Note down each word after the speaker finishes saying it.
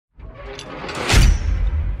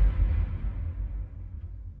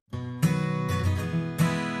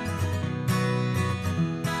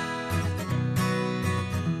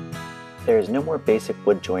There is no more basic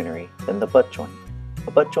wood joinery than the butt joint.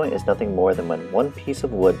 A butt joint is nothing more than when one piece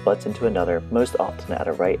of wood butts into another, most often at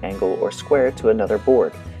a right angle or square to another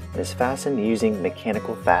board, and is fastened using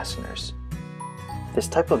mechanical fasteners. This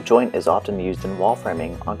type of joint is often used in wall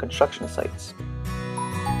framing on construction sites.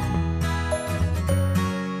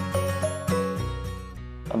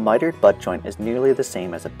 A mitered butt joint is nearly the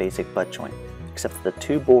same as a basic butt joint, except that the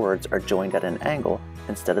two boards are joined at an angle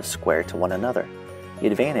instead of square to one another. The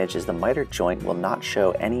advantage is the mitered joint will not show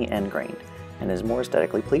any end grain and is more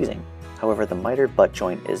aesthetically pleasing. However, the mitered butt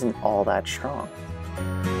joint isn't all that strong.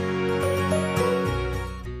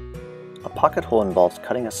 A pocket hole involves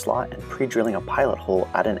cutting a slot and pre-drilling a pilot hole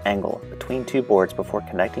at an angle between two boards before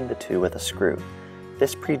connecting the two with a screw.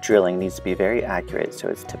 This pre-drilling needs to be very accurate, so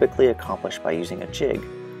it's typically accomplished by using a jig.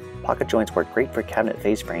 Pocket joints work great for cabinet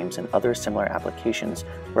face frames and other similar applications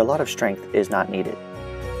where a lot of strength is not needed.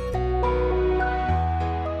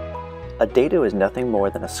 A dado is nothing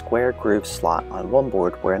more than a square groove slot on one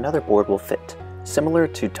board where another board will fit. Similar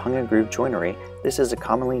to tongue and groove joinery, this is a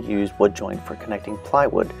commonly used wood joint for connecting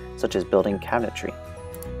plywood, such as building cabinetry.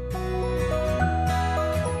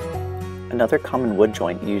 Another common wood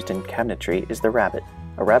joint used in cabinetry is the rabbet.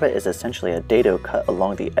 A rabbet is essentially a dado cut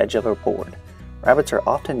along the edge of a board. Rabbets are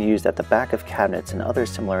often used at the back of cabinets and other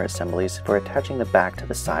similar assemblies for attaching the back to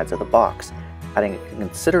the sides of the box, adding a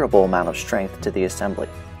considerable amount of strength to the assembly.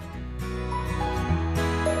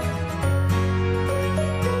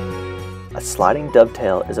 A sliding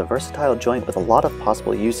dovetail is a versatile joint with a lot of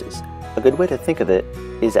possible uses. A good way to think of it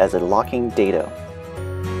is as a locking dado.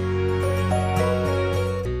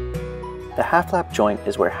 The half-lap joint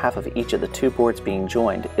is where half of each of the two boards being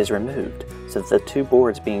joined is removed, so that the two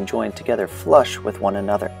boards being joined together flush with one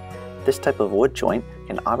another. This type of wood joint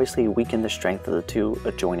can obviously weaken the strength of the two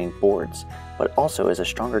adjoining boards, but also is a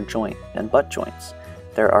stronger joint than butt joints.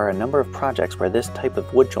 There are a number of projects where this type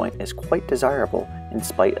of wood joint is quite desirable in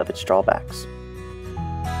spite of its drawbacks.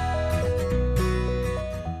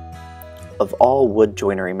 Of all wood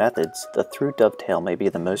joinery methods, the through dovetail may be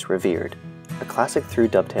the most revered. A classic through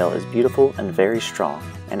dovetail is beautiful and very strong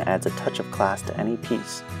and adds a touch of class to any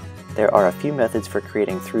piece. There are a few methods for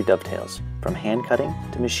creating through dovetails, from hand cutting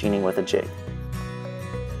to machining with a jig.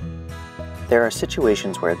 There are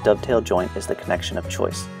situations where a dovetail joint is the connection of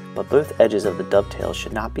choice, but both edges of the dovetail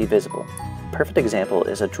should not be visible. A perfect example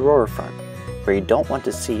is a drawer front, where you don't want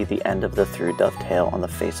to see the end of the through dovetail on the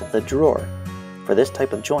face of the drawer. For this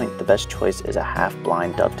type of joint, the best choice is a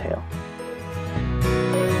half-blind dovetail.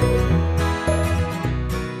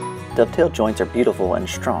 Dovetail joints are beautiful and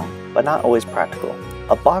strong, but not always practical.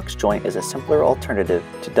 A box joint is a simpler alternative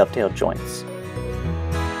to dovetail joints.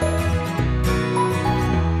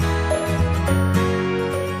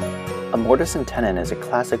 A mortise and tenon is a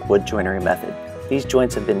classic wood joinery method. These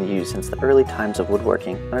joints have been used since the early times of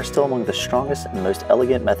woodworking and are still among the strongest and most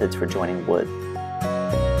elegant methods for joining wood.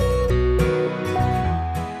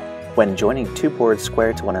 When joining two boards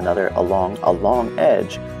square to one another along a long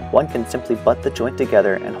edge, one can simply butt the joint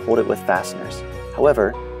together and hold it with fasteners.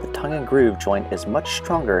 However, the tongue and groove joint is much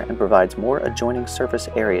stronger and provides more adjoining surface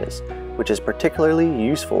areas, which is particularly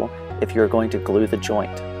useful if you are going to glue the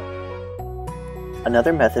joint.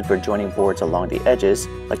 Another method for joining boards along the edges,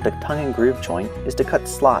 like the tongue and groove joint, is to cut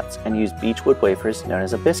slots and use beechwood wafers known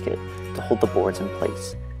as a biscuit to hold the boards in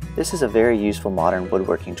place. This is a very useful modern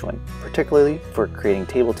woodworking joint, particularly for creating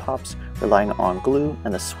tabletops relying on glue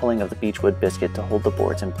and the swelling of the beechwood biscuit to hold the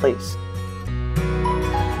boards in place.